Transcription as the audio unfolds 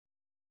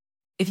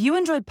If you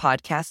enjoyed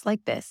podcasts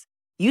like this,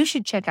 you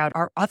should check out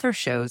our other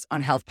shows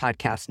on Health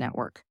Podcast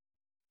Network.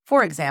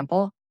 For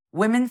example,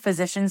 Women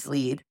Physicians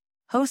Lead,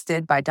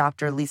 hosted by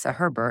Dr. Lisa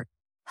Herbert,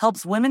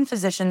 helps women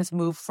physicians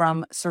move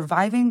from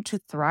surviving to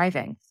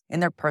thriving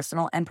in their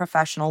personal and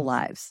professional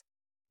lives.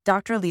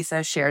 Dr.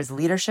 Lisa shares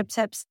leadership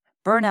tips,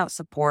 burnout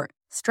support,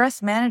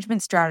 stress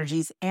management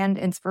strategies, and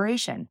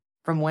inspiration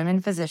from women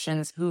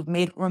physicians who've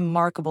made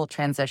remarkable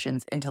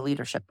transitions into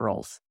leadership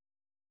roles.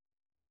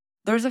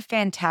 There's a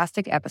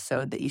fantastic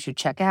episode that you should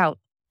check out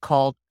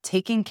called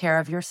Taking Care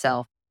of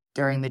Yourself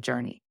During the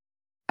Journey,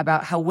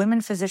 about how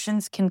women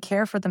physicians can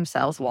care for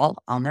themselves while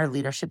on their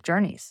leadership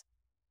journeys.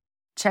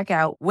 Check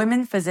out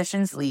Women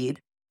Physicians Lead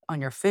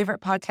on your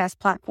favorite podcast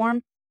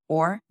platform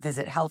or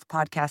visit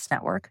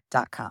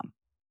healthpodcastnetwork.com.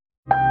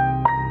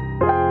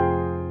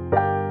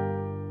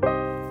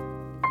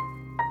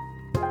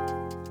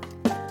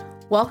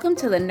 Welcome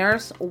to the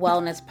Nurse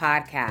Wellness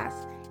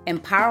Podcast,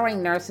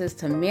 empowering nurses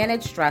to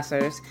manage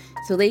stressors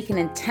so they can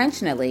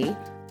intentionally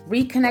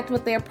reconnect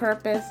with their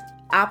purpose,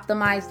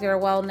 optimize their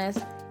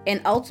wellness,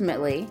 and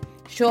ultimately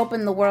show up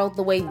in the world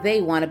the way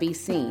they want to be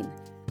seen.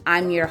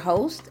 I'm your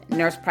host,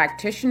 nurse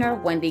practitioner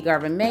Wendy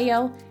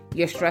Garvin-Mayo,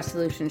 your stress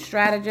solution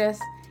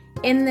strategist.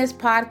 In this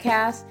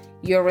podcast,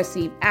 you'll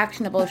receive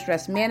actionable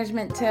stress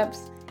management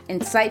tips,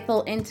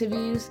 insightful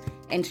interviews,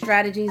 and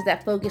strategies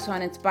that focus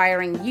on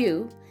inspiring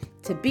you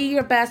to be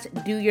your best,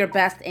 do your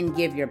best, and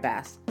give your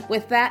best.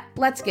 With that,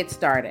 let's get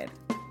started.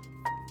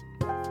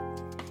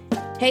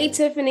 Hey,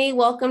 Tiffany,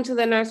 welcome to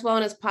the Nurse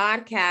Wellness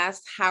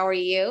Podcast. How are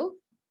you?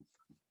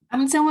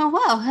 I'm doing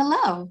well.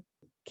 Hello.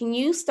 Can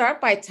you start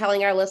by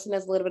telling our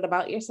listeners a little bit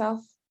about yourself?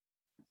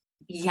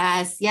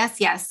 Yes.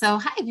 So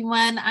hi,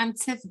 everyone. I'm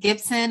Tiff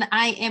Gibson.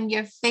 I am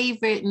your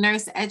favorite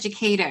nurse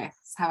educator.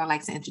 That's how I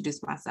like to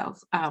introduce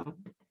myself. A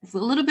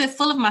little bit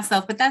full of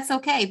myself, but that's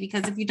okay,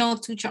 because if you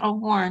don't toot your own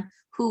horn,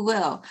 who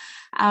will?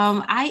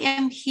 I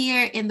am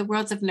here in the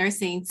worlds of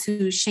nursing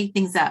to shake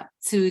things up,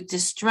 to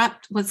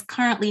disrupt what's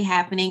currently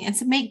happening, and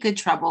to make good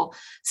trouble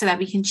so that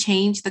we can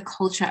change the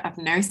culture of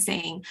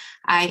nursing.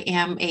 I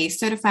am a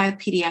certified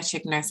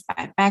pediatric nurse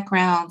by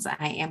background.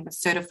 I am a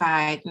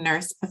certified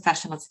nurse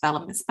professional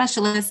development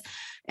specialist.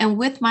 And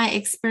with my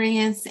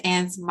experience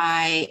and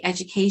my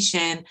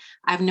education,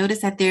 I've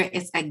noticed that there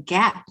is a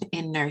gap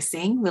in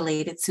nursing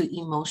related to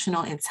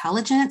emotional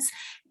intelligence.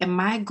 And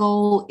my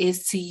goal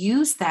is to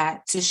use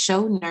that to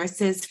show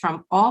nurses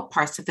from all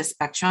parts of the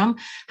spectrum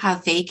how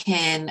they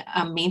can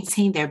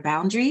maintain their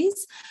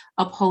boundaries,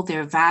 uphold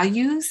their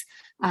values,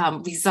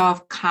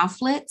 resolve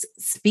conflict,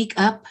 speak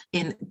up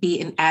and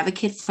be an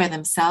advocate for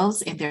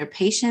themselves and their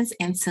patients,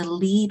 and to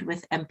lead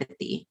with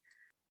empathy.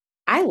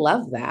 I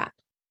love that.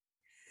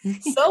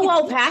 So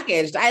well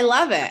packaged. I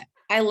love it.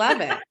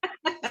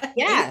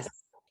 Yes.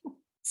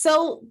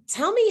 So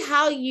tell me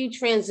how you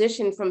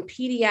transitioned from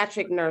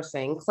pediatric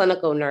nursing,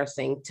 clinical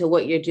nursing, to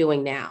what you're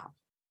doing now.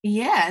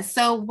 Yeah.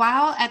 So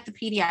while at the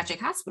pediatric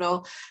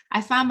hospital,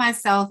 I found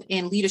myself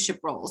in leadership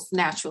roles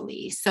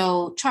naturally.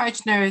 So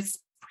charge nurse,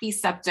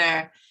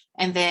 preceptor,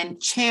 and then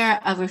chair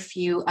of a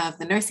few of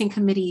the nursing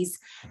committees.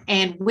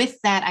 And with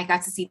that, I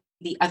got to see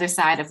the other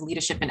side of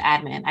leadership and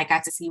admin. I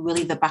got to see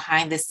really the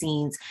behind the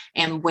scenes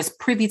and was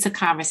privy to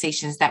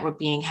conversations that were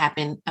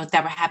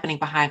happening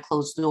behind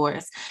closed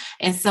doors.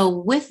 And so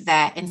with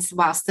that, and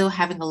while still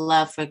having a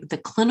love for the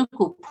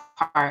clinical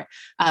part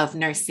of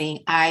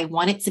nursing, I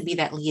wanted to be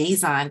that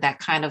liaison that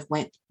kind of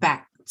went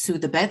back to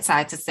the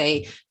bedside to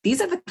say, these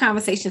are the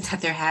conversations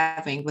that they're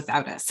having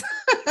without us.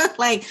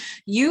 Like,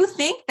 you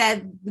think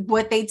that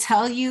what they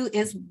tell you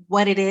is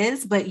what it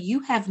is, but you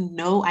have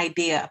no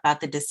idea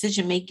about the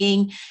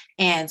decision-making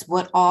and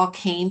what all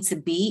came to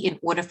be in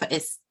order for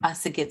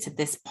us to get to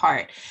this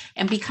part.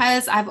 And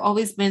because I've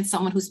always been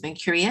someone who's been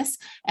curious,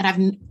 and I've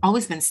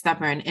always been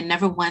stubborn and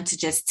never wanted to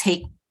just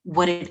take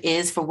what it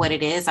is for what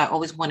it is. I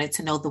always wanted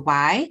to know the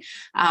why.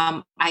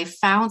 I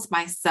found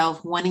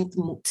myself wanting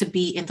to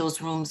be in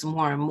those rooms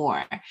more and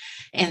more.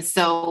 And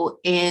so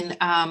in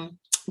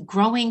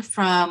growing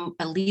from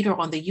a leader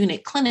on the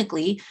unit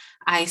clinically,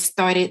 I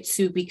started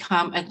to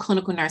become a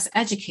clinical nurse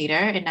educator,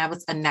 and that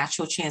was a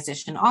natural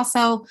transition.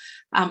 Also,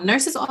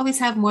 nurses always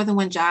have more than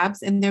one job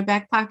in their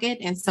back pocket.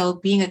 And so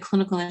being a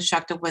clinical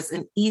instructor was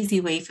an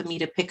easy way for me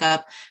to pick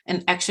up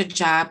an extra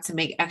job to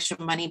make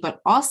extra money, but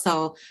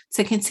also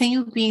to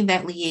continue being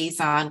that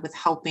liaison with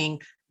helping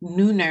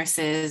new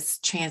nurses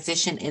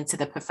transition into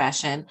the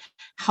profession,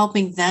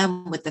 helping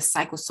them with the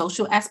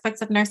psychosocial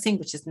aspects of nursing,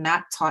 which is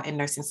not taught in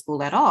nursing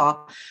school at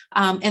all.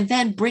 And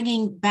then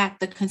bringing back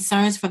the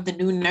concerns from the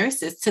new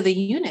nurses to the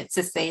unit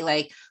to say,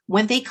 like,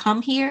 when they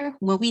come here,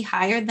 when we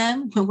hire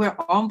them, when we're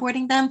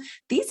onboarding them,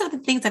 these are the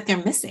things that they're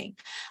missing.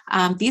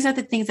 These are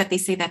the things that they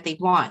say that they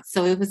want.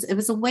 So it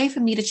was a way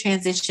for me to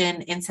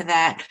transition into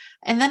that.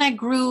 And then I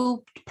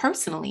grew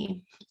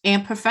personally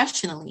and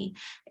professionally.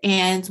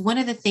 And one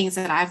of the things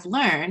that I've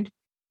learned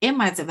in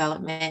my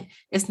development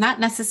is not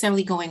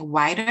necessarily going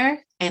wider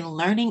and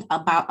learning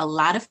about a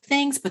lot of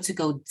things, but to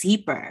go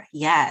deeper.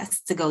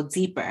 Yes, to go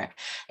deeper.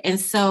 And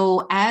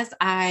so as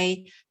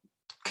I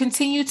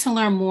continue to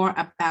learn more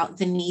about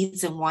the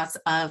needs and wants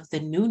of the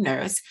new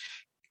nurse,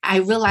 I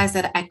realized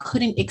that I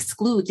couldn't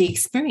exclude the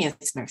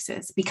experienced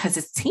nurses because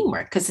it's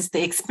teamwork, because it's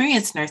the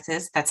experienced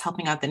nurses that's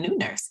helping out the new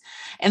nurse.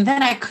 And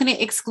then I couldn't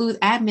exclude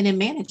admin and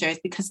managers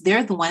because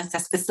they're the ones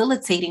that's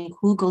facilitating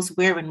who goes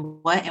where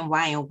and what and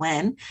why and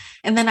when.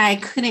 And then I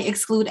couldn't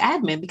exclude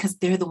admin because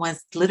they're the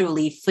ones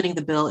literally footing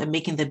the bill and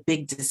making the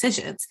big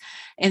decisions.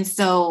 And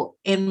so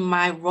in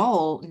my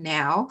role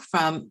now,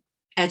 from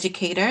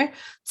educator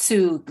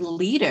to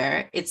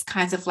leader, it's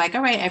kind of like,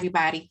 all right,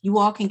 everybody, you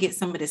all can get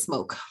some of this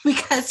smoke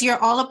because you're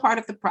all a part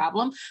of the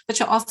problem, but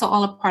you're also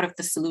all a part of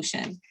the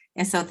solution.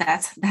 And so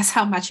that's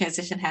how my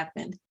transition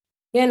happened.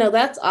 Yeah, no,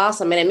 that's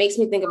awesome. And it makes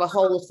me think of a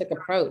holistic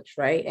approach,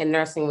 right? In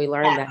nursing, we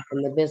learned that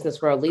in the business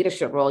world,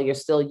 leadership role, you're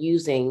still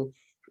using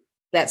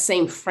that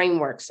same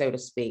framework, so to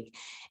speak.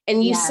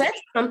 And you said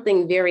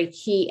something very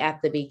key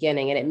at the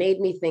beginning, and it made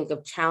me think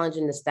of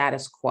challenging the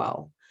status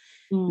quo.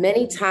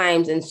 Many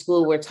times in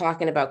school, we're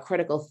talking about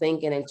critical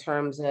thinking in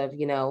terms of,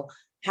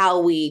 how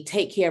we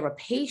take care of a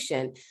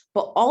patient,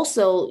 but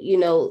also,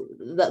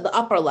 the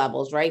upper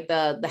levels, right?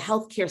 The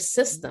healthcare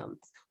system.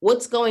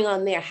 What's going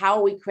on there? How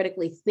are we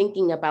critically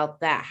thinking about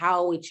that?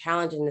 How are we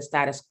challenging the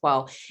status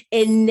quo?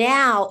 And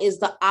now is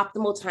the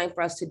optimal time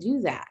for us to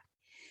do that.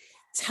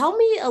 Tell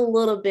me a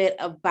little bit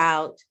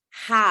about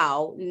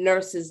how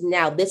nurses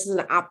now, this is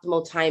an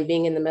optimal time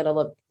being in the middle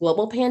of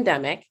global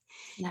pandemic,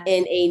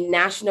 in a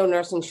national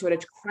nursing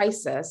shortage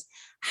crisis.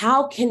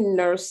 How can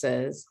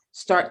nurses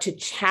start to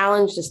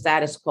challenge the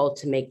status quo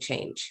to make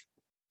change?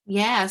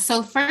 Yeah.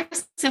 So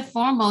first and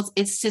foremost,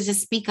 it's to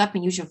just speak up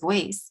and use your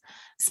voice.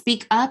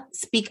 Speak up,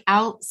 speak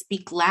out,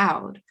 speak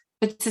loud,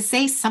 but to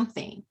say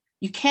something.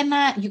 You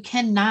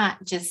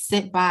cannot just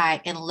sit by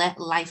and let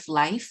life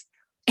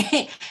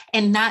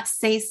and not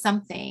say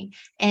something.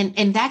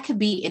 And that could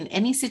be in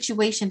any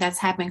situation that's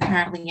happening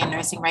currently in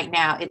nursing right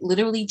now. It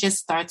literally just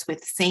starts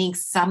with saying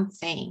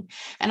something.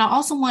 And I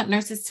also want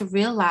nurses to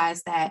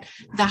realize that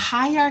the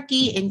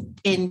hierarchy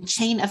in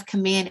chain of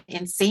command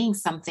in saying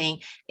something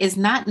is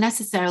not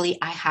necessarily,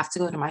 I have to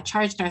go to my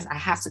charge nurse, I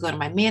have to go to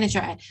my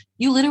manager.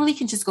 You literally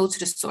can just go to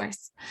the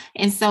source.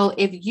 And so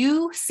if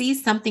you see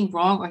something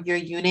wrong on your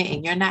unit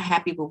and you're not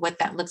happy with what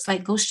that looks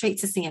like, go straight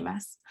to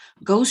CMS.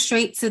 Go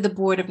straight to the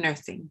Board of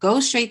Nursing. Go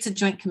straight to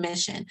Joint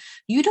Commission.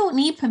 You don't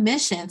need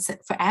permission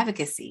for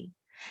advocacy.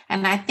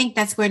 And I think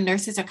that's where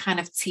nurses are kind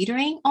of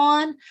teetering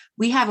on.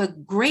 We have a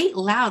great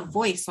loud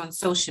voice on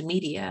social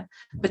media,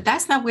 but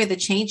that's not where the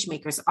change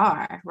makers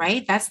are,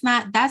 right? That's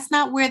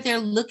not where they're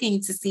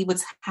looking to see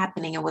what's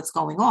happening and what's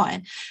going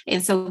on.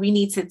 And so we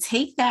need to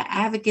take that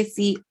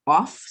advocacy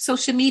off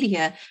social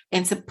media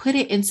and to put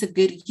it into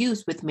good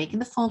use with making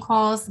the phone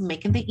calls,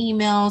 making the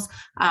emails,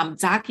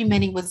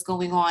 documenting what's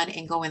going on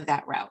and going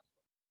that route.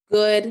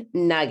 Good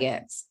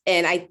nuggets.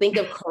 And I think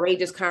of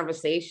courageous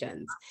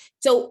conversations.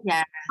 So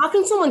how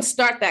can someone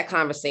start that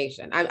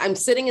conversation? I'm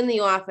sitting in the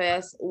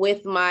office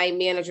with my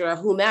manager or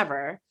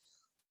whomever.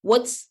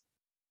 What's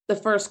the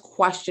first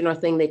question or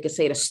thing they could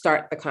say to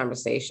start the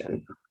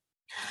conversation?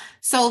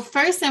 So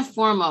first and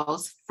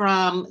foremost,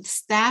 from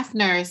staff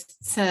nurse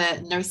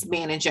to nurse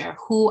manager,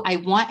 who I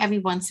want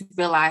everyone to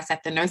realize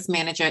that the nurse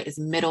manager is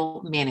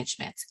middle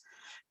management.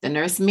 The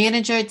nurse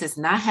manager does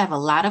not have a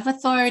lot of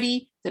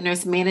authority. The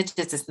nurse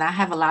manager does not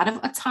have a lot of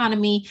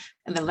autonomy.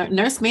 And the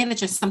nurse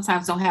managers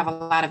sometimes don't have a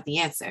lot of the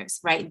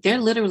answers, right? They're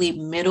literally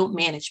middle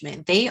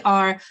management. They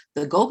are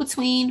the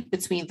go-between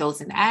between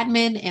those in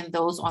admin and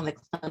those on the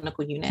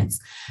clinical units.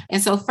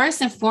 And so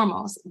first and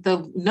foremost,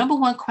 the number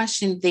one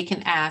question they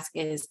can ask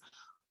is,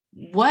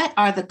 what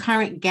are the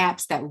current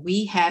gaps that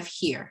we have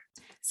here?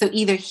 So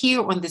either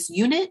here on this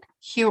unit,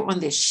 here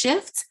on this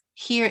shift,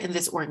 here in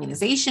this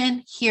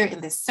organization, here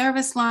in this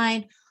service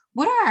line,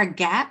 what are our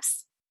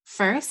gaps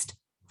first?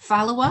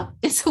 Follow up.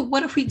 And so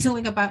what are we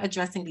doing about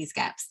addressing these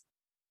gaps?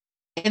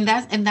 And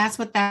that's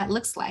what that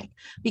looks like.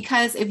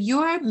 Because if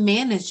your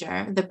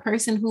manager, the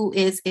person who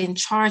is in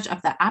charge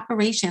of the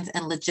operations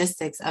and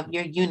logistics of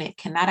your unit,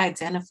 cannot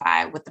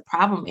identify what the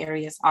problem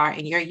areas are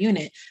in your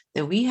unit,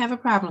 then we have a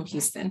problem,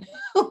 Houston.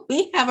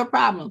 We have a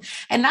problem.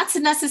 And not to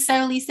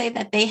necessarily say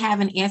that they have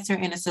an answer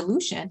and a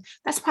solution.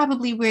 That's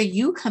probably where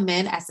you come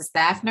in as a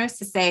staff nurse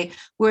to say,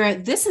 where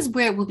this is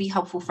where it will be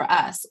helpful for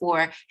us,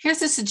 or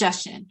here's a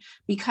suggestion.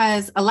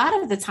 Because a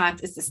lot of the times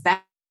it's the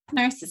staff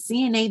nurse, the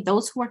CNA,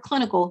 those who are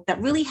clinical that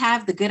really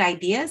have the good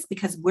ideas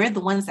because we're the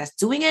ones that's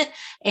doing it.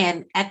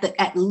 And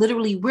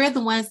literally, we're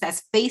the ones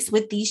that's faced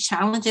with these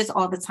challenges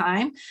all the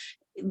time.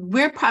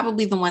 We're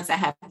probably the ones that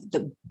have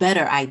the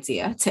better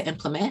idea to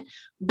implement.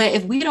 But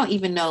if we don't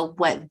even know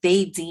what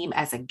they deem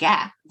as a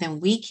gap, then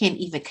we can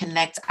even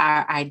connect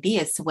our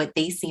ideas to what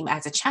they seem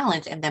as a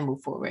challenge and then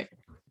move forward.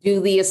 Do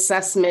the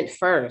assessment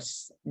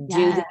first.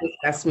 Do the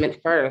assessment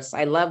first.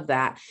 I love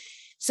that.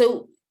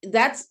 So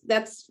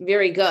that's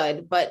very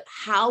good. But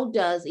how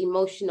does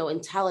emotional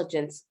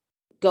intelligence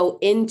go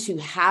into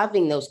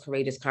having those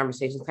courageous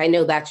conversations? I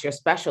know that's your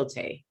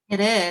specialty. It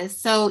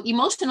is. So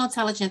emotional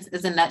intelligence,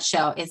 is a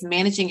nutshell, is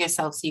managing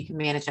yourself so you can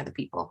manage other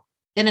people.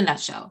 in a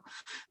nutshell.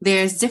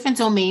 There's different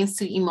domains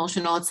to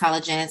emotional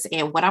intelligence.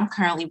 And what I'm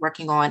currently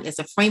working on is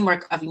a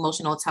framework of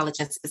emotional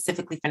intelligence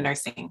specifically for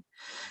nursing,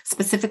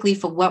 specifically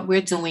for what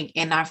we're doing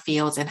in our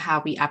fields and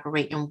how we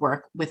operate and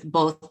work with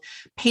both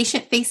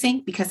patient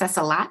facing, because that's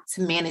a lot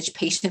to manage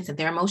patients and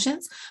their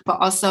emotions, but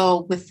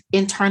also with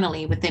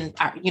internally within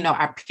our,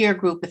 our peer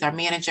group with our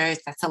managers.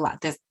 That's a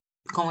lot. There's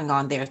going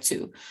on there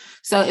too.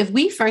 So if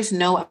we first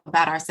know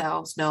about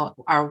ourselves, are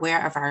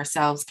aware of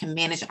ourselves, can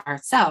manage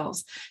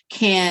ourselves,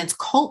 can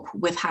cope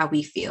with how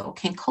we feel,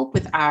 can cope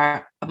with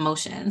our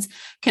emotions,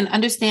 can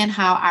understand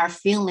how our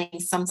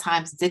feelings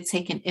sometimes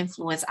dictate and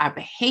influence our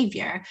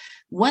behavior.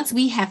 Once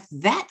we have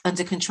that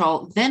under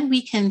control, then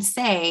we can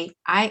say,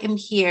 I am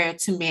here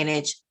to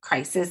manage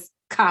crisis,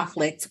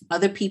 conflict,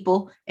 other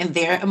people and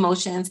their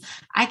emotions.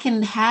 I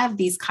can have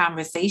these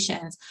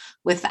conversations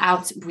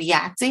without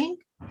reacting.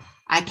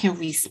 I can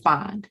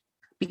respond,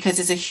 because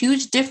there's a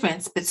huge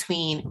difference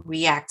between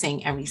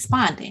reacting and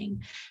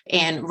responding.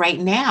 And right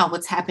now,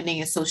 what's happening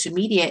in social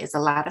media is a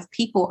lot of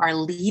people are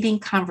leading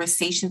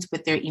conversations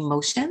with their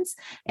emotions,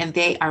 and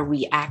they are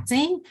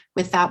reacting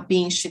without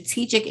being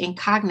strategic and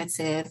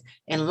cognitive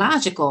and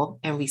logical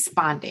and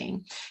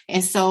responding.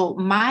 And so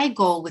my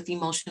goal with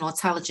emotional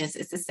intelligence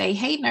is to say,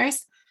 hey,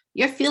 nurse,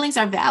 your feelings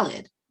are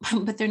valid,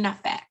 but they're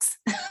not facts.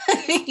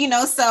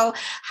 So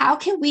how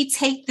can we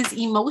take this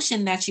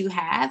emotion that you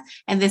have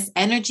and this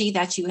energy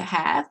that you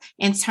have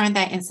and turn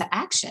that into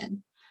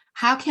action?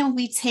 How can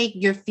we take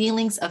your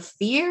feelings of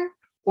fear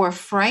or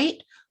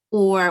fright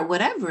or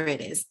whatever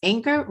it is,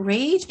 anger,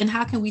 rage, and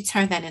how can we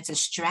turn that into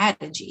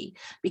strategy?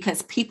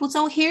 Because people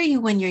don't hear you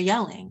when you're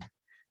yelling.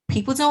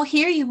 People don't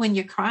hear you when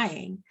you're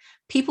crying.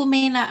 People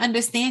may not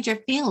understand your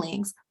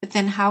feelings, but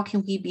then how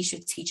can we be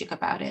strategic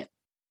about it?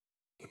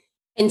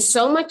 And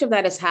so much of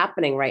that is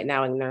happening right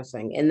now in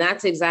nursing. And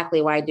that's exactly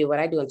why I do what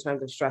I do in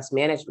terms of stress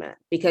management.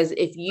 Because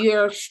if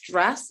you're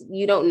stressed,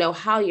 you don't know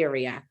how you're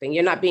reacting.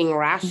 You're not being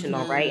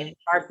rational, right? And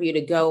it's hard for you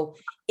to go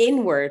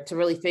inward to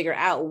really figure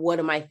out, what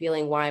am I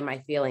feeling? Why am I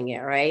feeling it?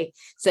 Right.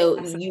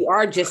 So you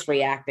are just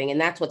reacting. And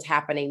that's what's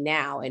happening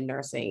now in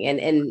nursing.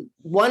 And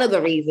one of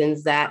the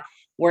reasons that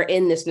we're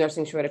in this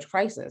nursing shortage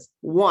crisis,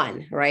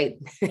 one, right?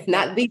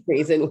 Not the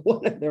reason,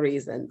 one of the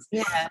reasons.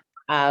 Yeah.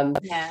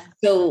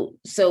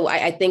 So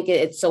I think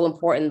it's so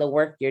important, the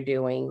work you're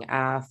doing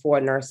for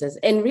nurses.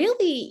 And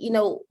really,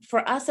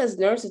 for us as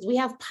nurses, we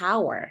have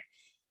power.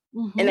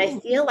 And I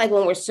feel like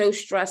when we're so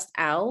stressed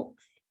out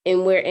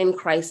and we're in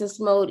crisis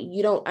mode,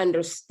 you don't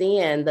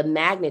understand the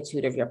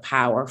magnitude of your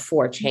power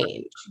for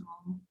change.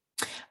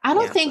 I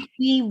don't think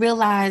we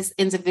realize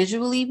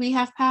individually we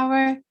have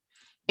power.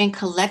 And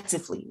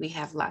collectively, we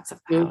have lots of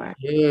power.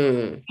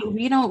 We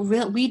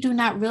do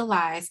not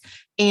realize,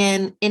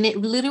 and it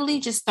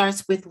literally just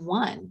starts with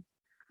one,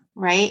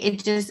 right?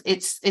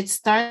 It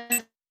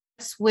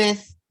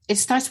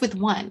starts with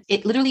one.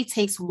 It literally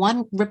takes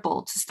one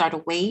ripple to start a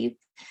wave.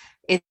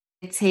 It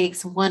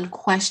takes one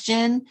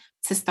question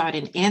to start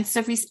an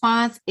answer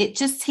response. It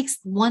just takes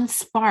one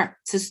spark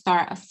to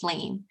start a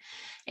flame.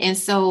 And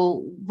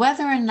so,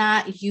 whether or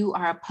not you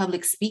are a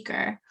public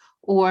speaker,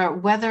 or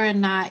whether or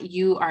not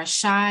you are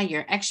shy,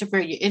 you're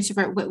extrovert, you're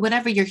introvert,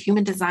 whatever your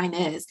human design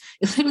is,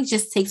 it literally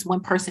just takes one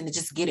person to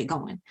just get it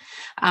going.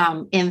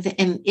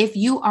 And if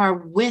you are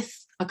with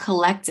a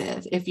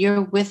collective, if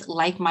you're with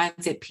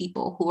like-minded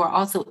people who are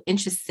also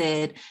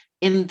interested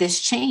in this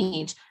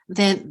change,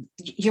 then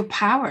you're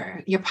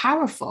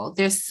powerful.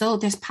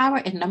 There's power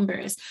in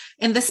numbers.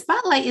 And the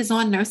spotlight is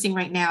on nursing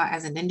right now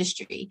as an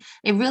industry.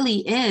 It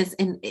really is.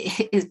 And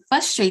it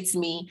frustrates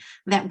me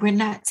that we're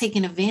not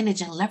taking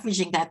advantage and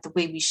leveraging that the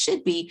way we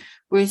should be.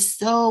 We're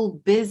so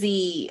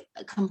busy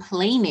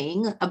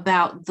complaining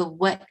about the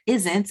what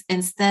isn't,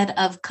 instead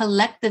of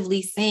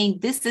collectively saying,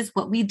 this is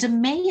what we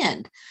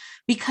demand.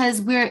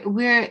 Because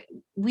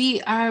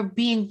we are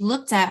being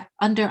looked at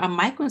under a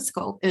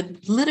microscope. And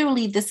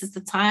literally, this is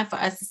the time for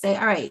us to say,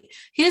 all right,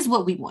 here's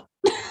what we want.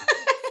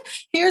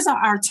 Here's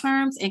our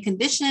terms and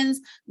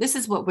conditions. This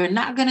is what we're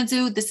not going to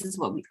do. This is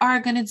what we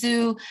are going to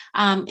do.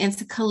 And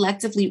to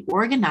collectively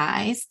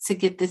organize to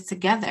get this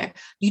together.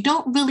 You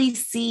don't really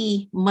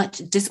see much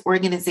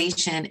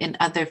disorganization in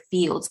other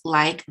fields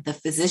like the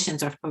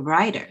physicians or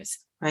providers,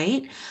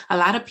 right? A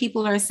lot of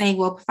people are saying,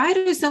 well,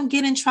 providers don't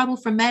get in trouble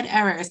for med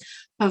errors.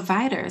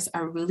 Providers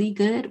are really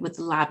good with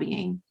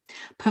lobbying.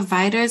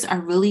 Providers are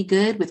really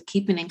good with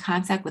keeping in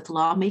contact with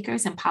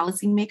lawmakers and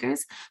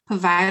policymakers.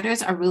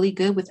 Providers are really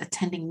good with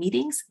attending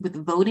meetings, with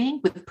voting,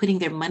 with putting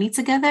their money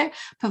together.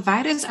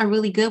 Providers are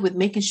really good with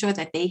making sure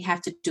that they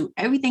have to do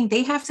everything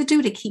they have to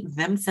do to keep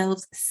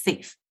themselves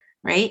safe,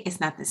 right? It's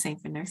not the same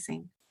for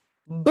nursing.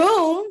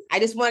 Boom. I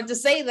just wanted to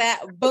say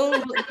that.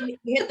 Boom. You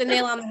hit the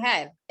nail on the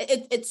head.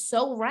 It's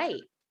so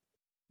right.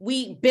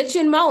 We bitch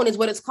and moan is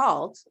what it's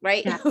called,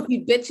 right? Yeah.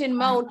 We bitch and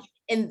moan,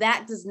 and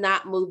that does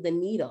not move the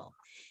needle.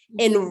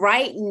 And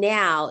right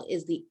now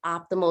is the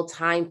optimal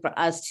time for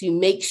us to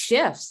make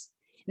shifts,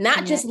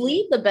 not just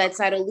leave the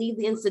bedside or leave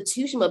the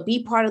institution, but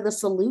be part of the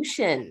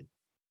solution.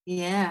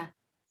 Yeah.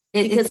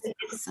 It's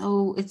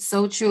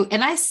so true.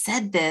 And I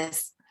said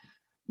this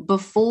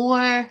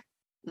before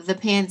the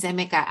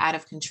pandemic got out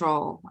of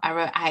control.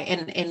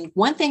 And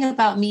one thing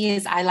about me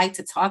is I like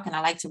to talk and I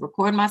like to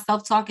record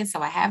myself talking. So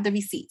I have the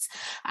receipts.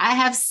 I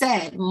have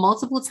said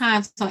multiple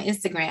times on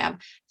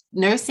Instagram,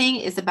 nursing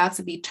is about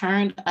to be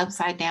turned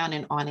upside down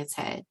and on its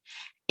head.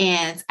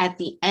 And at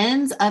the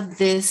end of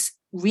this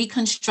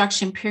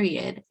reconstruction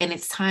period, and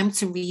it's time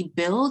to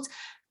rebuild,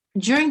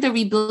 during the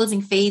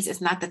rebuilding phase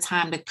is not the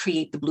time to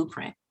create the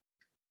blueprint.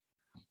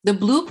 The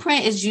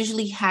blueprint is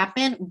usually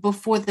happen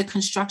before the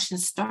construction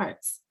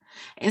starts.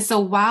 And so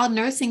while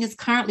nursing is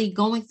currently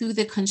going through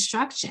the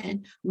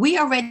construction, we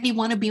already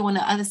want to be on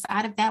the other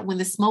side of that when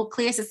the smoke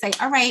clears to say,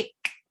 all right,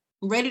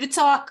 ready to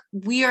talk.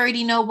 We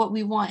already know what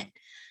we want.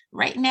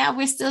 Right now,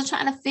 we're still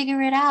trying to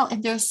figure it out.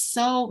 And there's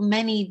so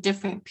many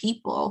different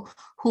people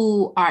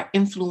who are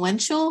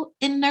influential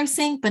in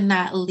nursing, but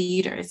not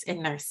leaders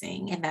in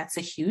nursing. And that's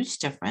a huge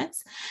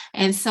difference.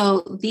 And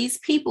so these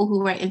people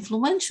who are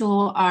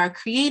influential are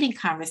creating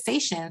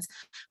conversations,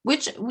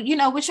 which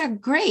are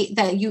great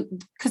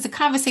because the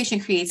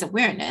conversation creates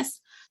awareness.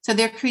 So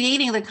they're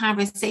creating the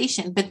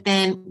conversation, but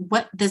then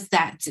what does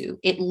that do?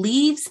 It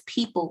leaves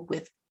people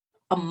with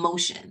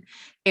emotion.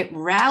 It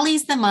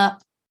rallies them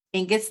up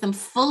and gets them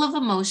full of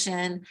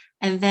emotion.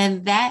 And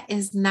then that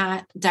is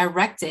not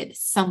directed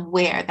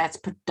somewhere that's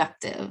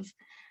productive,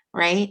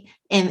 right?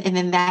 And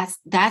then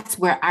that's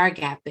where our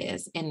gap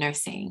is in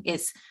nursing.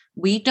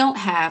 We don't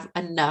have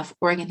enough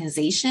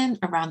organization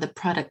around the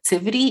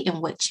productivity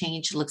and what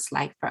change looks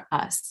like for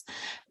us.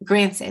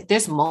 Granted,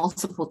 there's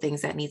multiple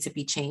things that need to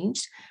be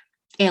changed.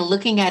 And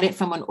looking at it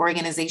from an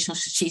organizational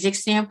strategic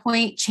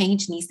standpoint,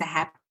 change needs to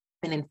happen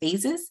in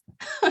phases,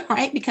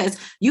 right? Because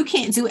you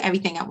can't do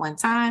everything at one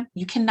time.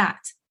 You cannot.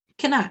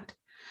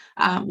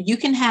 You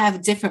can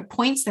have different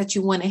points that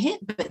you want to hit,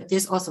 but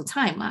there's also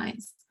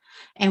timelines.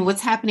 And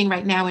what's happening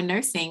right now in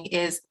nursing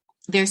is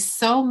there's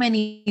so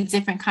many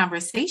different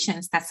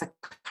conversations that's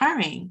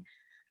occurring,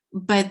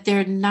 but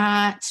they're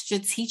not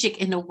strategic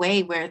in a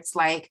way where it's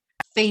like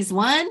phase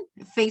 1,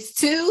 phase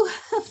 2,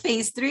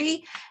 phase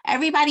 3.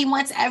 Everybody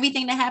wants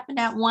everything to happen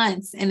at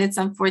once. And it's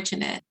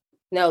unfortunate.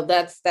 No,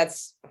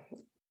 that's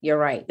you're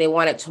right. They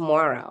want it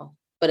tomorrow,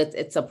 but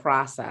it's a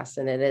process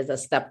and it is a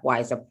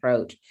stepwise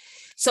approach.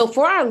 So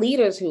for our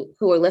leaders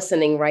who are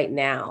listening right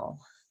now,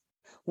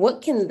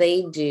 what can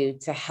they do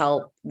to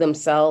help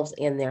themselves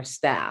and their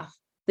staff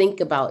think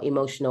about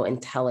emotional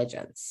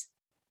intelligence?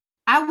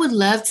 I would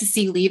love to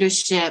see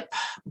leadership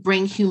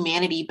bring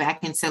humanity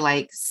back into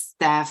like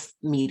staff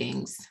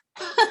meetings.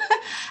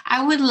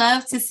 I would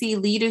love to see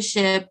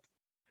leadership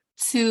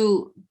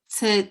to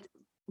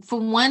for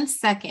 1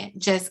 second,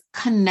 just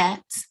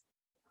connect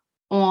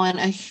on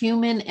a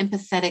human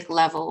empathetic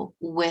level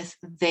with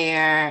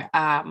their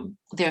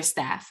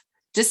staff.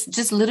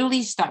 Just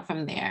literally start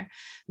from there.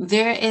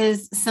 There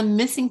is some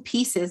missing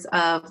pieces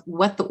of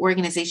what the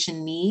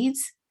organization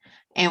needs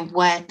and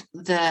what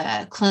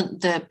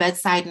the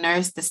bedside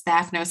nurse, the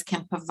staff nurse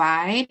can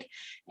provide.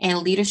 And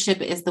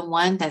leadership is the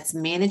one that's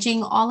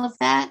managing all of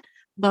that,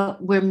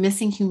 but we're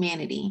missing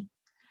humanity.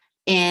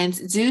 And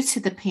due to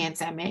the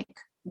pandemic,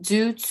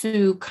 due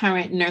to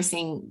current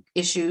nursing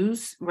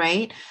issues,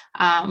 right?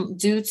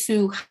 Due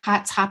to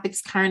hot topics,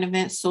 current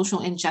events,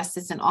 social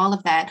injustice, and all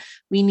of that,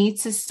 we need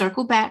to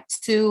circle back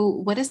to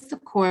what is the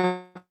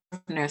core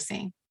of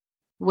nursing?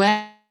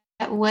 What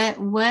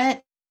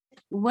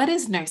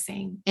is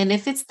nursing? And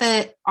if it's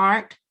the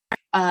art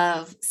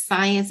of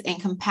science and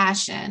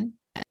compassion,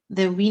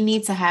 then we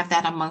need to have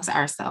that amongst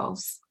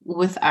ourselves,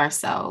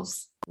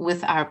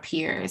 with our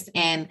peers,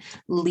 and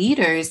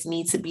leaders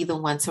need to be the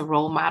one to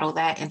role model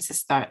that and to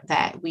start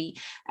that.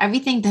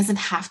 Everything doesn't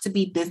have to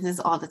be business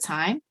all the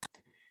time.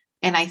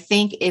 And I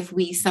think if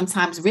we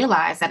sometimes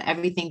realize that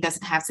everything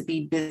doesn't have to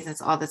be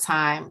business all the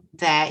time,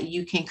 that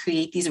you can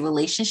create these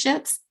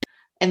relationships.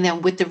 And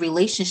then with the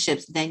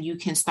relationships, then you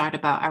can start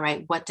about, all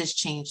right, what does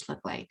change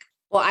look like?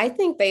 Well, I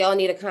think they all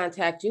need to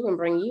contact you and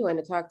bring you in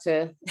to talk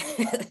to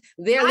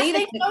their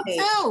leadership. I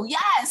think so too.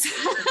 Yes.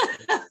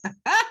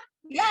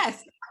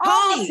 Yes.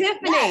 Call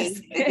Tiffany.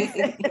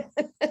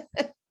 Yes.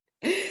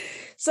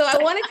 So I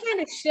want to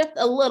kind of shift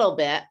a little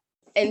bit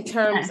in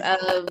terms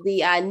of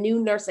the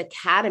new nurse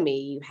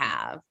academy you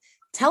have.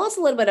 Tell us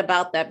a little bit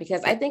about that,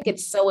 because I think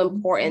it's so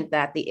important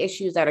that the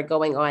issues that are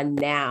going on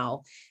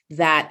now,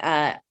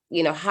 that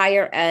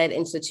higher ed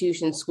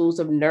institutions, schools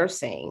of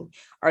nursing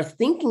are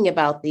thinking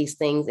about these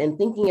things and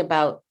thinking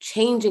about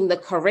changing the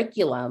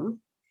curriculum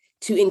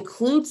to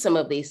include some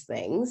of these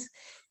things,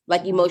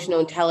 like emotional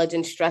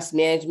intelligence, stress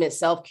management,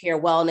 self-care,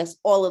 wellness,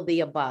 all of the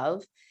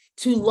above,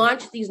 to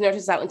launch these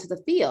nurses out into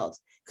the field.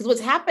 Because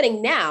what's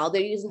happening now,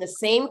 they're using the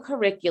same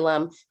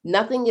curriculum.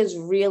 Nothing is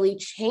really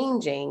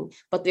changing,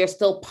 but they're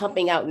still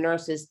pumping out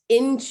nurses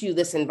into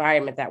this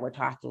environment that we're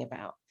talking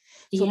about.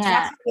 So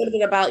talk a little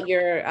bit about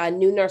your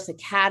new nurse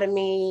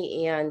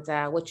academy and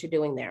what you're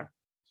doing there.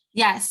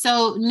 Yeah.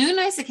 So New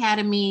Nurse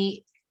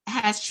Academy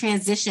has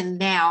transitioned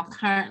now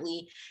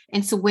currently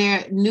into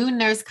where new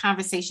nurse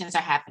conversations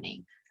are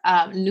happening.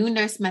 new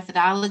nurse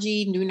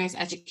methodology, new nurse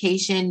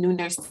education, new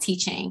nurse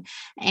teaching.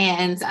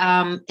 And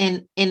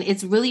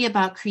it's really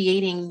about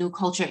creating new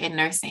culture in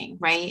nursing,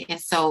 right? And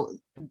so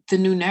the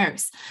new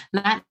nurse,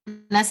 not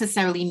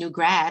necessarily new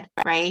grad,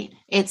 right?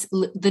 It's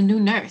the new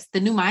nurse, the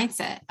new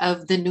mindset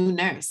of the new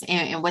nurse.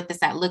 And what does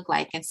that look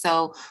like? And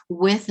so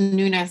with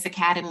New Nurse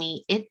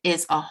Academy, it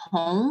is a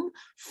home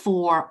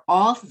for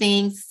all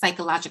things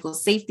psychological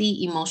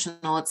safety,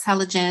 emotional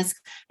intelligence,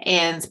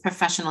 and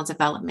professional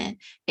development.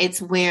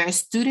 It's where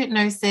student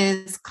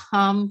nurses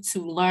come to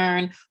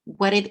learn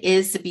what it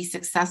is to be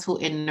successful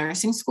in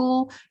nursing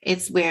school.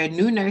 It's where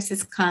new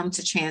nurses come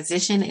to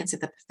transition into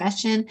the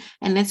profession.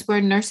 And it's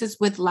where nurses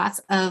with lots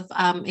of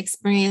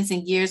experience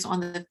and years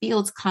on the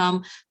fields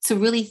come to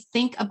really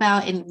think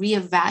about and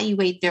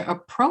reevaluate their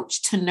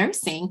approach to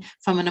nursing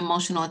from an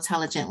emotional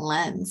intelligent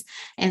lens.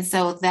 And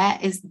so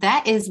that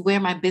is where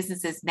my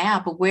business is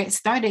now. But where it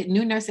started,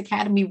 New Nurse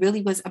Academy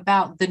really was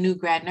about the new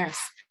grad nurse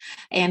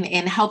and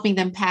helping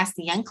them pass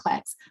the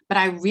NCLEX. But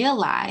I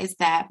realized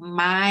that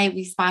my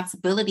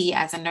responsibility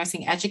as a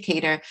nursing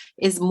educator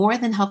is more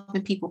than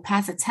helping people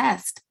pass a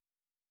test,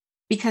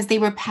 because they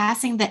were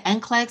passing the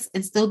NCLEX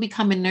and still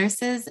becoming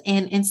nurses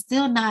and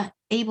still not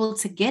able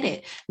to get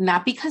it.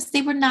 Not because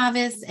they were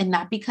novice and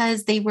not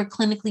because they were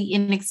clinically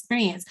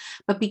inexperienced,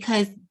 but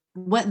because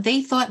what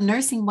they thought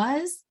nursing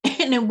was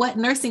and what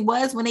nursing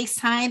was when they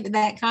signed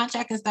that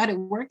contract and started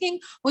working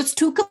was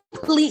two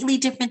completely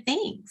different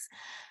things.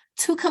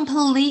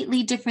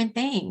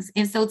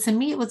 And so to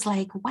me, it was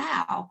like,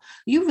 wow,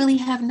 you really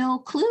have no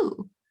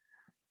clue,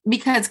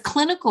 because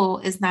clinical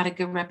is not a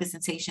good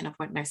representation of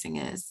what nursing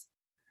is.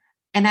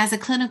 And as a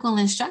clinical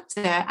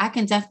instructor, I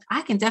can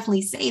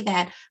definitely say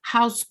that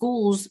how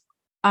schools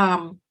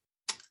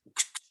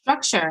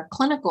structure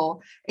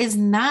clinical is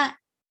not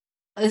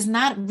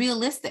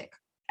realistic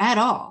at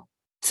all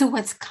to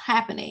what's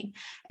happening.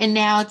 And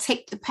now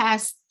take the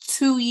past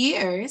 2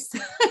 years,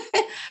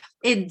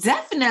 it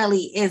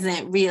definitely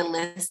isn't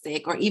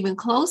realistic or even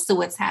close to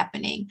what's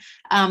happening.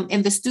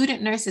 And the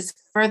student nurse is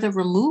further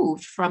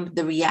removed from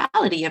the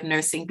reality of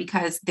nursing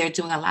because they're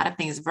doing a lot of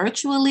things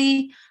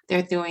virtually.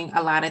 They're doing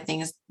a lot of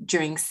things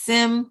during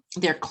SIM.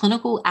 Their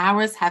clinical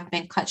hours have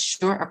been cut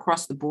short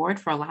across the board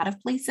for a lot of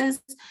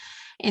places.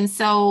 And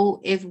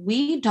so if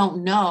we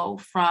don't know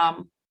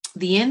from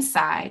the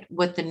inside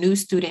what the new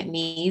student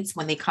needs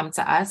when they come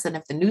to us, and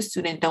if the new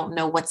student don't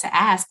know what to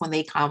ask when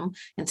they come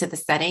into the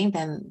setting,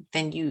 then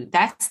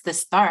that's the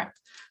start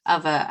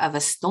of a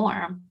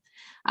storm.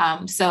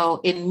 So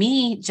in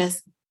me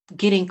just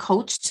getting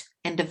coached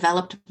and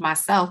developed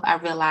myself, I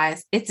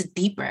realized it's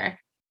deeper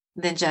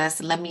than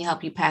just let me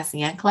help you pass the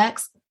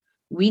NCLEX.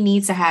 We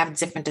need to have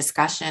different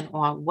discussion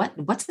on what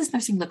does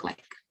nursing look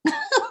like?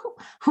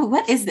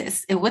 What is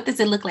this? And what does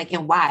it look like?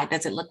 And why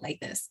does it look like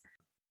this?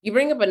 You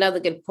bring up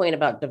another good point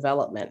about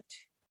development.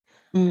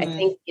 I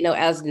think,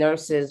 as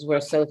nurses,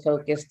 we're so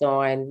focused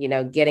on,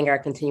 getting our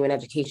continuing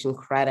education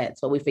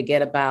credits, but we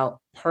forget about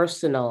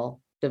personal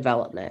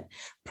development,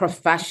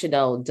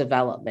 professional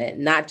development,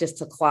 not just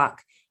to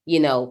clock,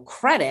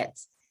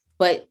 credits,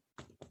 but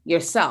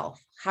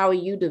yourself. How are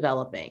you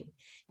developing?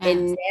 Yes.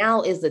 And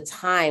now is the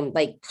time,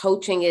 like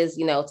coaching is,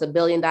 it's $1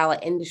 billion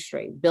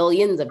industry,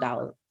 billions of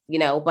dollars.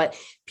 But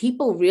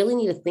people really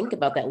need to think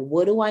about that.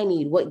 What do I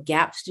need? What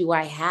gaps do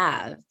I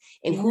have?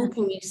 And who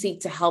can you seek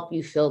to help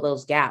you fill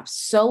those gaps?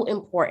 So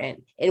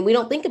important. And we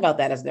don't think about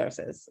that as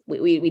nurses.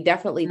 We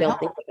definitely don't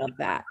think about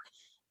that.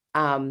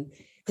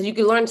 Because you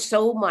can learn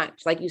so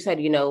much. Like you said,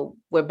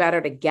 we're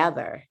better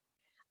together.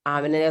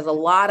 And there's a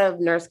lot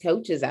of nurse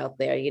coaches out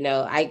there.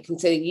 I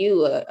consider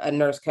you a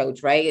nurse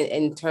coach, right?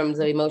 In terms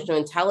of emotional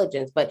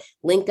intelligence, but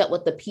link up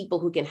with the people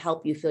who can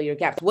help you fill your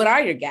gaps. What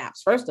are your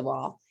gaps, first of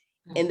all?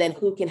 And then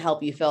who can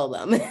help you fill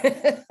them?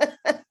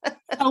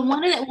 So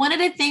one of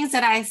the things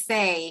that I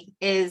say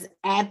is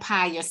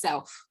ADPI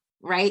yourself,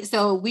 right?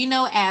 So we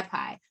know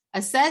ADPI: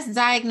 assess,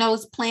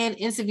 diagnose, plan,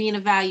 intervene,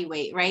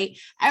 evaluate, right?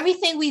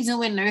 Everything we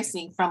do in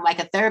nursing, from like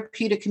a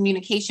therapeutic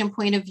communication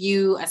point of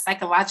view, a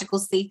psychological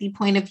safety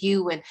point of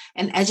view, and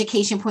an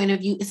education point of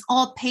view, is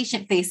all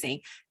patient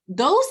facing.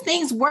 Those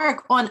things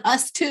work on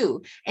us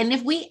too. And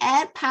if we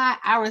ADPI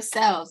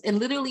ourselves and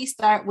literally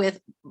start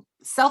with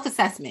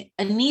self-assessment,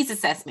 a needs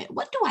assessment.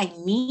 What do I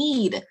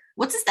need?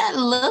 What does that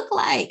look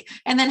like?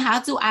 And then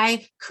how do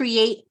I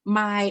create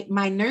my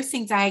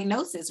nursing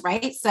diagnosis,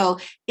 right? So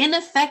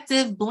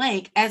ineffective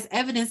blank as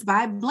evidenced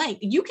by blank.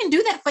 You can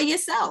do that for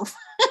yourself.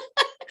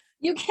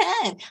 You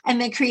can.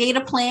 And then create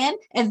a plan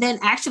and then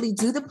actually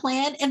do the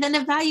plan and then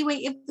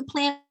evaluate if the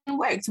plan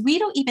works. We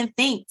don't even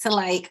think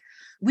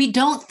we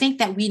don't think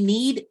that we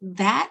need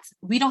that.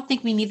 We don't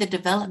think we need the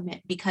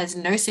development because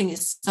nursing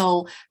is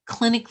so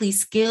clinically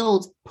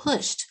skilled,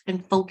 pushed,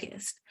 and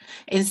focused.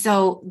 And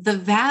so the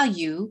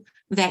value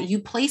that you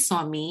place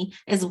on me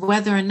is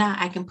whether or not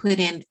I can put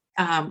in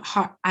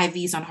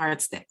IVs on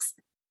hard sticks,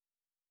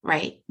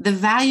 right? The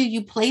value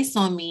you place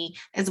on me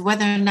is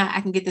whether or not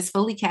I can get this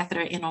Foley catheter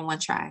in on one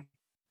try.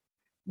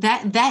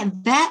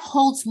 That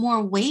holds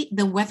more weight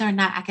than whether or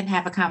not I can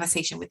have a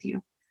conversation with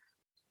you.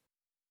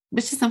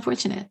 which is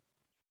unfortunate.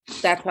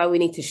 That's why we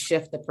need to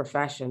shift the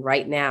profession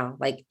right now.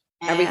 Like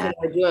everything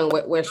we're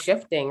doing, we're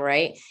shifting,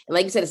 right? And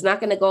like you said, it's not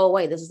going to go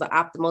away. This is the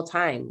optimal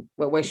time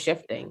where we're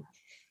shifting.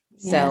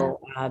 So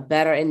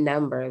better in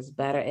numbers.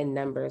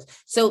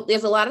 So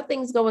there's a lot of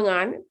things going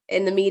on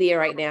in the media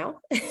right now.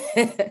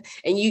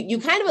 And you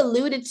kind of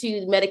alluded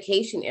to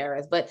medication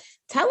errors, but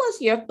tell us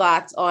your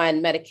thoughts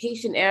on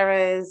medication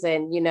errors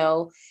and,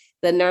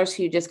 the nurse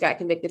who just got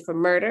convicted for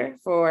murder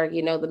for,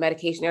 the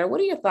medication error.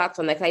 What are your thoughts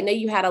on that? 'Cause I know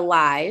you had a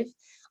live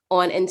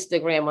on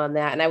Instagram on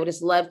that, and I would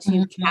just love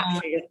to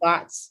capture your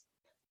thoughts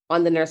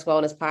on the Nurse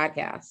Wellness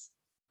podcast.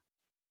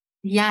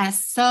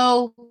 Yes.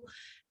 So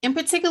in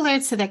particular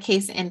to the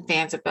case in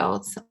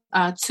Vanderbilt,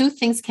 two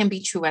things can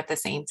be true at the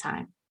same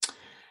time.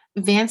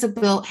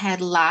 Vanderbilt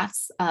had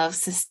lots of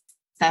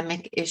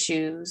systemic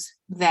issues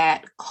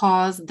that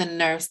caused the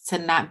nurse to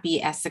not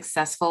be as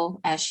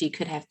successful as she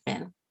could have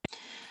been,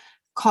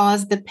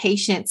 caused the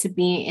patient to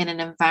be in an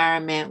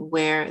environment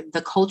where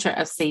the culture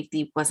of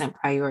safety wasn't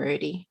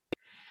priority.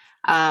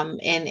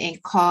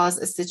 And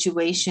caused a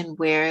situation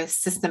where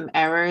system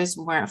errors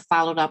weren't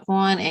followed up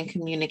on and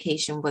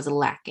communication was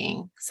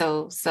lacking.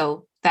 So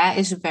that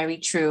is very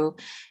true.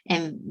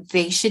 And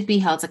they should be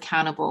held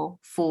accountable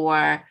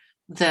for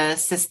the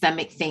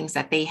systemic things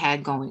that they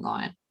had going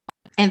on.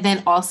 And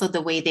then also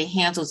the way they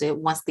handled it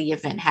once the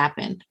event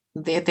happened.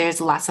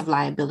 There's lots of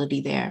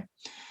liability there.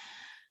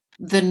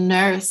 The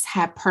nurse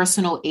had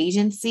personal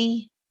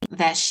agency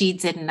that she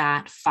did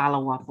not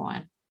follow up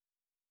on,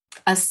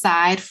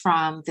 aside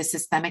from the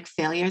systemic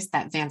failures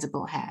that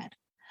Vanderbilt had.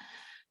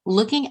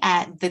 Looking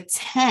at the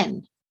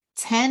 10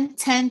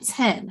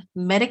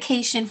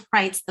 medication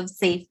rights of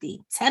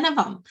safety, 10 of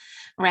them,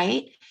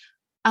 right?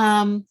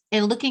 And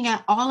looking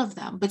at all of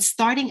them, but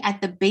starting at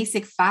the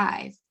basic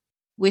 5,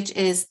 which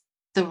is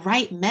the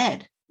right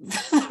med,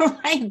 the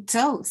right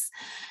dose.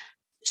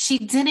 She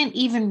didn't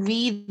even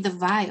read the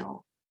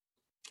vial.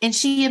 And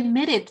she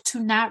admitted to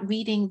not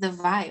reading the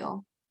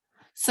vial.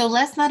 So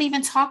let's not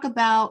even talk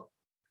about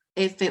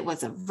if it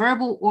was a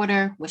verbal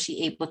order. Was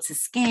she able to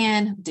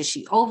scan? Did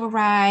she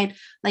override?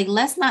 Like,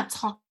 let's not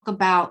talk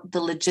about the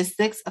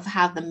logistics of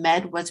how the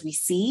med was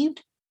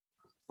received.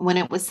 When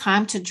it was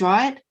time to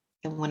draw it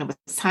and when it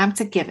was time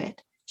to give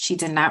it, she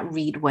did not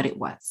read what it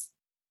was.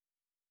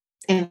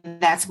 And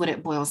that's what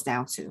it boils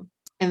down to.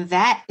 And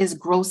that is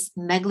gross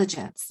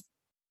negligence.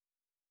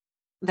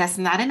 That's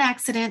not an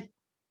accident.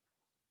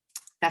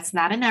 That's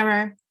not an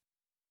error.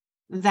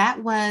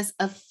 That was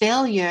a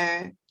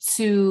failure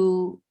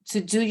to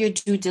do your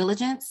due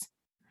diligence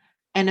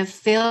and a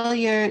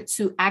failure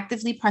to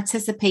actively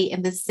participate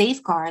in the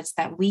safeguards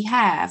that we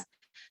have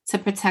to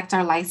protect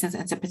our license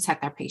and to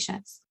protect our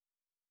patients,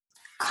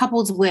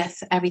 coupled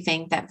with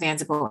everything that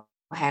Vanderbilt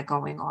had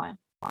going on.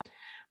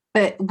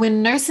 But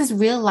when nurses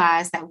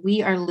realize that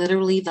we are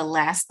literally the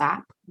last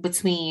stop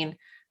between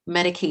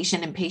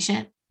medication and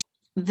patient,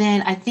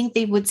 then I think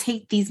they would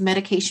take these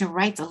medication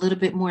rights a little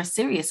bit more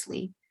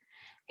seriously.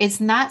 It's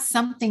not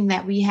something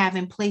that we have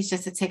in place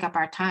just to take up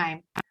our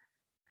time.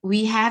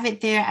 We have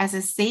it there as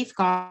a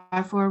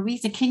safeguard for a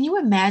reason. Can you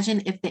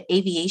imagine if the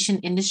aviation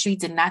industry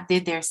did not do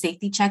their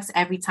safety checks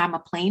every time a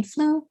plane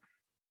flew?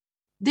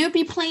 There'd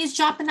be planes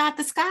dropping out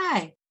the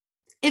sky.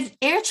 If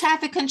air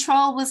traffic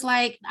control was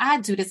like, I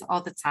do this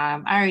all the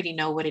time, I already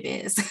know what it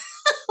is.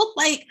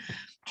 Like,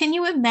 can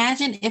you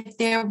imagine if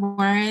there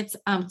weren't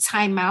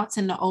timeouts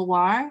in the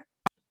OR?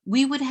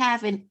 We would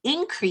have an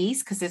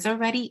increase, because there's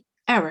already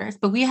errors,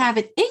 but we have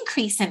an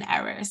increase in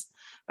errors,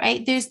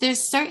 right? There's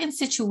certain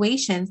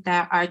situations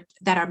that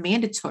are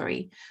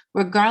mandatory,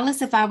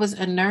 regardless if I was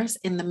a nurse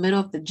in the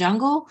middle of the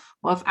jungle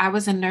or if I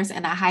was a nurse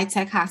in a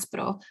high-tech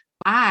hospital.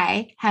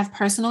 I have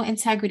personal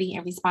integrity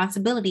and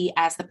responsibility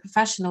as the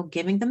professional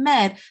giving the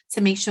med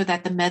to make sure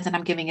that the med that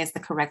I'm giving is the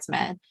correct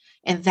med.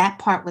 And that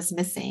part was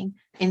missing.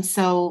 And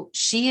so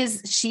she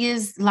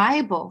is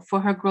liable for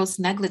her gross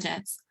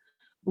negligence.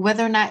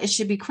 Whether or not it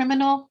should be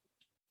criminal,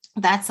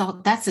 that's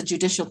a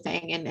judicial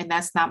thing. And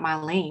that's not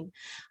my lane.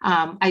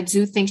 I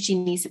do think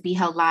she needs to be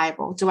held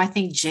liable. Do I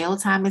think jail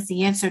time is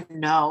the answer?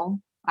 No,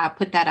 I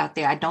put that out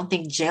there. I don't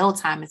think jail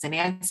time is an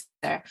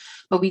answer,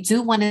 but we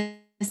do want to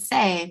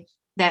say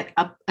that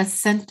a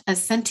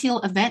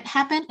sentinel event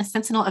happened,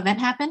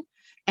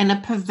 and a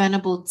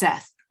preventable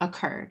death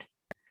occurred.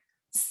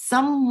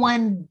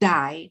 Someone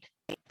died,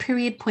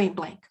 period, point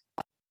blank.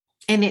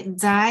 And it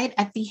died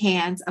at the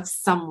hands of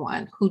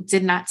someone who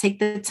did not take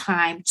the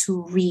time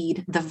to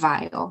read the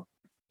vial,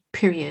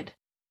 period.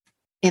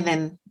 And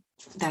then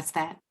that's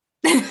that.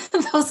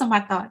 Those are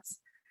my thoughts.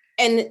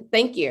 And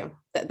thank you.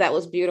 That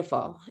was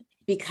beautiful,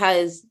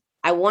 because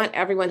I want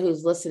everyone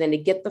who's listening to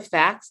get the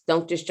facts.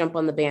 Don't just jump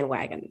on the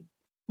bandwagon.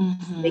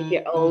 Mm-hmm. Make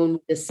your own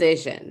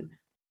decision,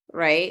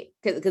 right?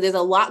 Because there's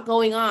a lot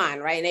going on,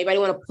 right? And anybody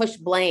want to push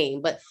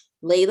blame, but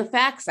lay the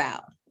facts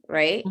out,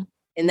 right? Mm-hmm.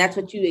 And that's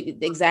what you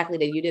exactly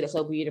did. You did it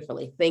so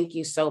beautifully. Thank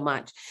you so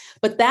much.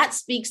 But that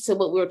speaks to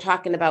what we were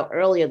talking about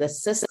earlier, the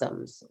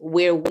systems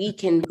where we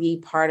can be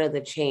part of the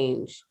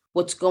change.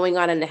 What's going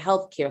on in the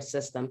healthcare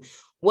system?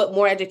 What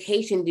more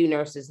education do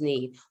nurses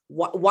need?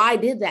 Why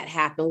did that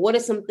happen? What are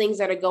some things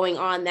that are going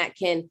on that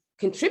can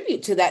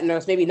contribute to that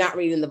nurse maybe not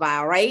reading the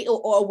bio, right?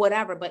 Or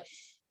whatever. But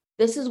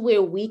this is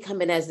where we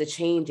come in as the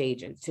change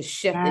agent to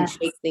shift and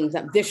shake things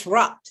up,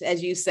 disrupt,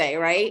 as you say,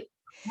 right?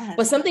 Yes.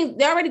 But something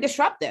they're already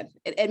disrupted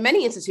at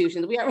many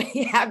institutions. We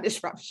already have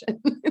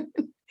disruption.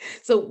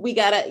 So we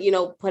got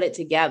to, put it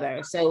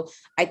together. So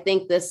I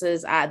think this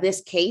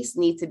case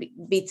needs to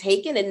be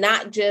taken, and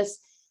not just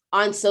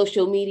on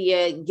social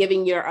media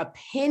giving your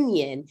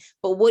opinion,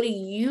 but what are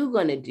you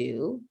going to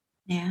do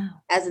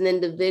as an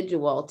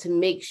individual to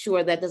make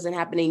sure that doesn't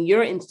happen in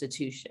your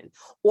institution?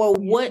 Or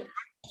what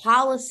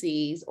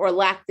policies or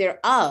lack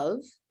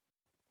thereof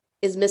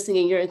is missing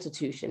in your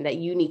institution that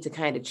you need to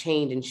kind of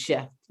change and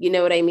shift? You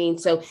know what I mean?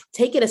 So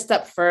take it a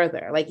step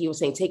further. Like you were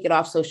saying, take it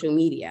off social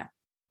media.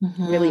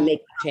 Really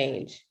make a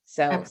change.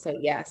 So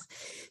yes.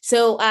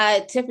 So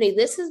Tiffany,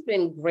 this has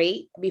been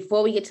great.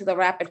 Before we get to the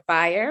rapid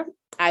fire,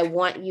 I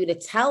want you to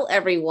tell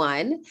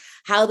everyone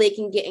how they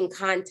can get in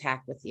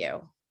contact with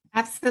you.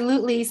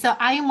 Absolutely. So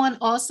I am on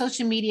all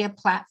social media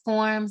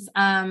platforms,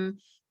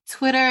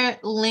 Twitter,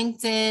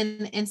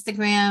 LinkedIn,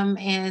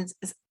 Instagram, and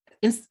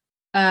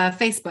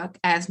Facebook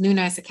as New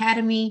Nurse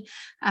Academy.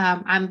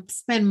 I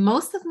spend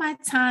most of my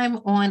time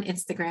on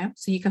Instagram,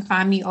 so you can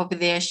find me over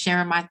there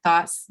sharing my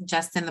thoughts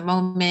just in the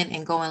moment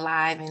and going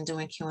live and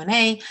doing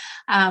Q&A.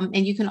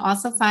 And you can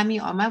also find me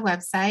on my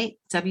website,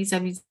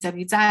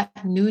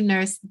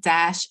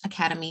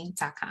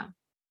 www.newnurse-academy.com.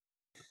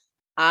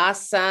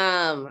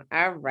 Awesome.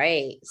 All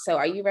right. So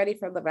are you ready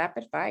for the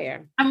rapid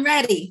fire? I'm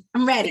ready.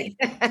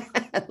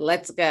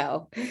 Let's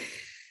go.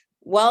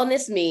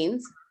 Wellness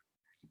means?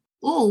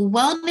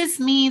 Wellness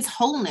means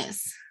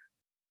wholeness.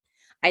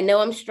 I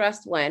know I'm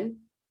stressed when?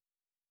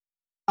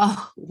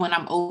 When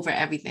I'm over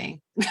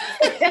everything.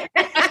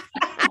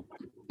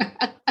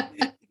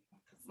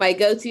 My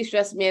go-to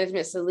stress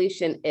management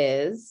solution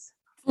is?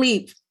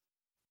 Sleep.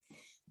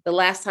 The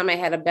last time I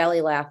had a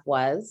belly laugh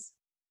was?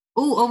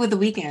 Over the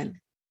weekend.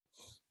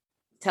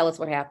 Tell us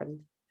what happened.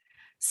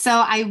 So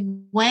I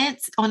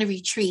went on a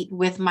retreat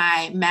with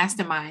my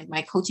mastermind,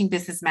 my coaching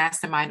business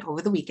mastermind,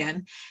 over the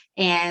weekend.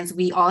 And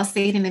we all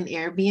stayed in an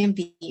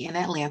Airbnb in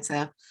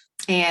Atlanta.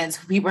 And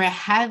we were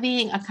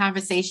having a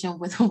conversation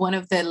with one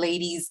of the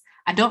ladies.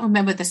 I don't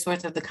remember the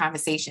source of the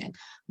conversation,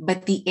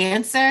 but the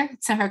answer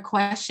to her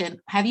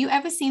question, have you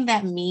ever seen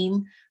that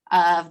meme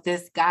of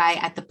this guy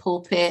at the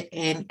pulpit?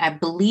 And I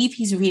believe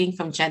he's reading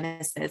from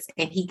Genesis,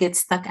 and he gets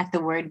stuck at the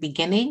word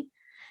beginning.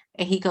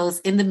 And he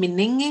goes, in the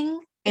beginning.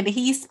 And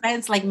he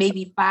spends like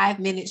maybe 5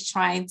 minutes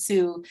trying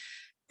to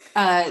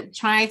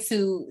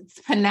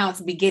pronounce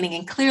beginning.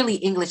 And clearly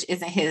English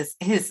isn't his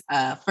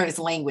first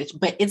language,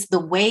 but it's the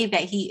way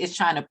that he is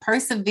trying to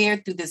persevere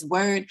through this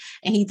word.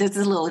 And he does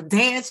this little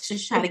dance to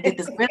try to get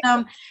this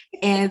rhythm.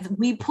 And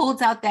we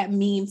pulled out that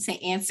meme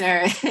to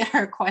answer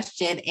her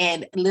question,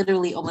 and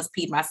literally almost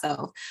peed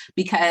myself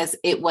because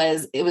it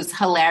was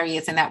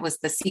hilarious. And that was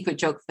the secret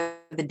joke for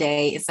the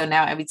day. And so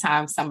now every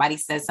time somebody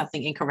says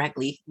something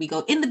incorrectly, we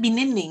go, in the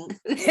beginning.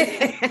 So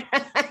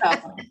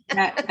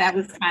that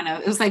was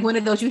it was like one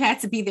of those you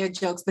had to be there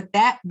jokes, but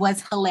that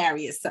was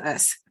hilarious to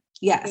us.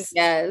 Yes.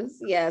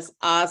 Yes.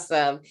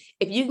 Awesome.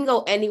 If you can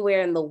go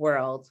anywhere in the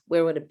world,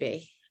 where would it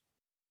be?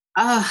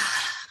 So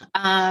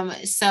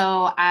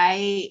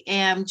I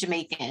am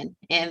Jamaican,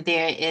 and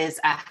there is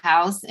a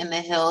house in the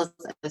hills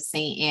of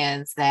St.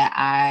 Anne's that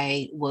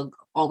I will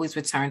always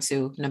return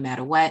to no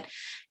matter what.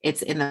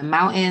 It's in the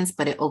mountains,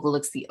 but it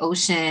overlooks the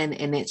ocean,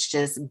 and it's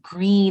just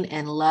green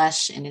and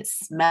lush, and it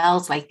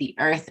smells like the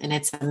earth, and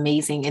it's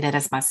amazing. And it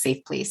is my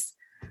safe place.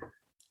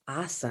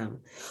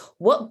 Awesome.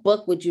 What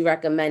book would you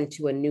recommend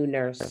to a new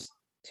nurse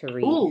to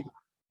read?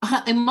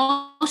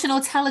 Emotional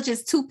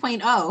Intelligence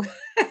 2.0.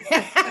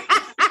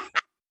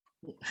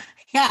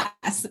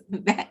 Yes,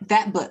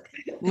 that book,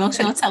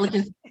 Emotional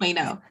Intelligence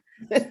 2.0.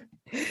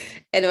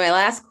 And my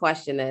last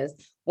question is,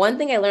 one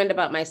thing I learned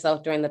about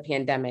myself during the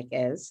pandemic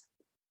is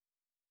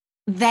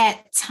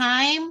that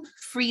time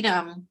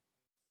freedom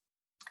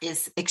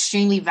is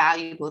extremely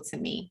valuable to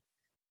me.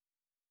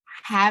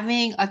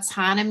 Having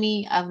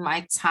autonomy of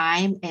my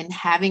time and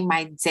having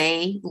my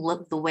day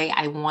look the way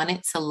I want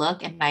it to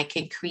look, and I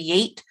can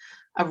create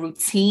a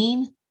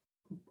routine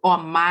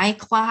on my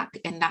clock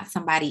and not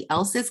somebody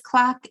else's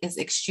clock, is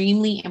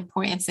extremely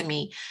important to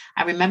me.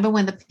 I remember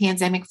when the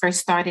pandemic first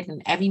started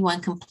and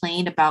everyone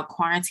complained about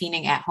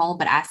quarantining at home,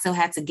 but I still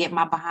had to get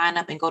my behind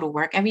up and go to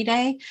work every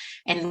day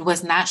and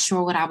was not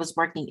sure what I was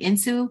working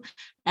into.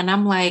 And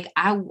I'm like,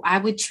 I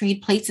would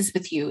trade places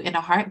with you in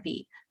a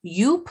heartbeat.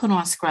 You put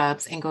on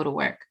scrubs and go to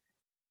work.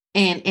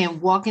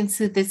 And walk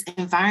into this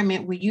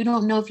environment where you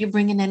don't know if you're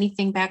bringing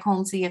anything back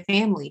home to your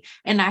family.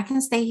 And I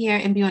can stay here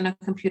and be on a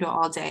computer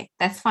all day.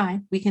 That's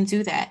fine. We can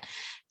do that.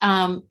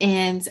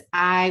 And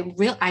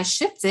I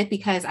shifted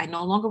because I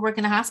no longer work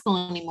in a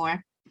hospital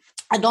anymore.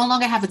 I no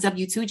longer have a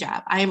W-2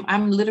 job.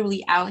 I'm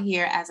literally out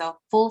here as a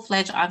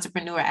full-fledged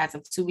entrepreneur as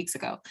of 2 weeks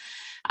ago.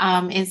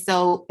 And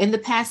so in the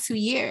past 2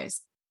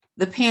 years,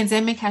 the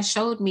pandemic has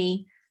showed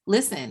me,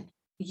 listen,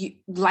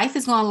 life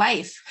is going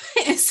life.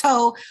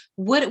 So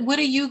what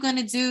are you going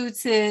to do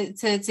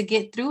to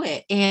get through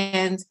it?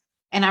 And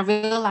I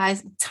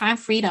realized time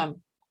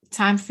freedom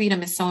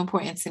is so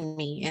important to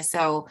me. And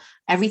so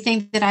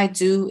everything that I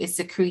do is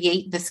to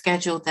create the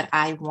schedule that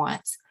I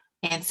want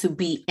and to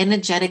be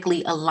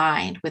energetically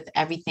aligned with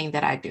everything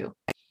that I do.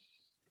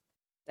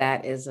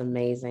 That is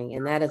amazing.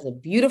 And that is a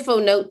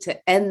beautiful note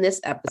to end this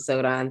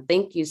episode on.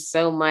 Thank you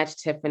so much,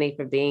 Tiffany,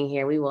 for being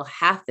here. We will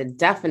have to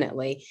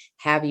definitely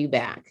have you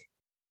back.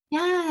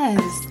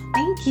 Yes,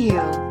 thank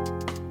you.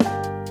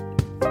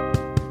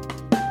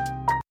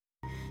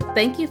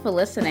 Thank you for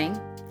listening.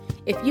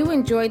 If you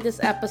enjoyed this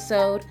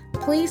episode,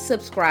 please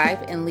subscribe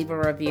and leave a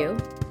review.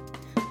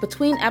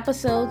 Between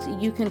episodes,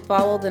 you can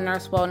follow the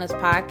Nurse Wellness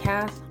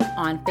Podcast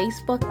on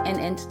Facebook and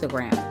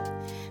Instagram.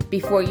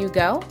 Before you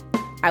go,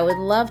 I would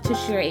love to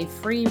share a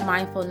free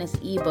mindfulness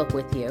ebook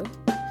with you.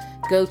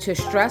 Go to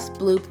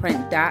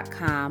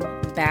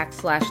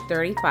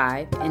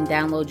stressblueprint.com/35 and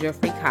download your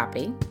free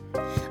copy.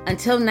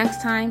 Until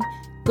next time,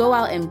 go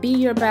out and be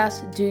your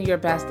best, do your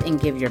best, and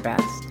give your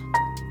best.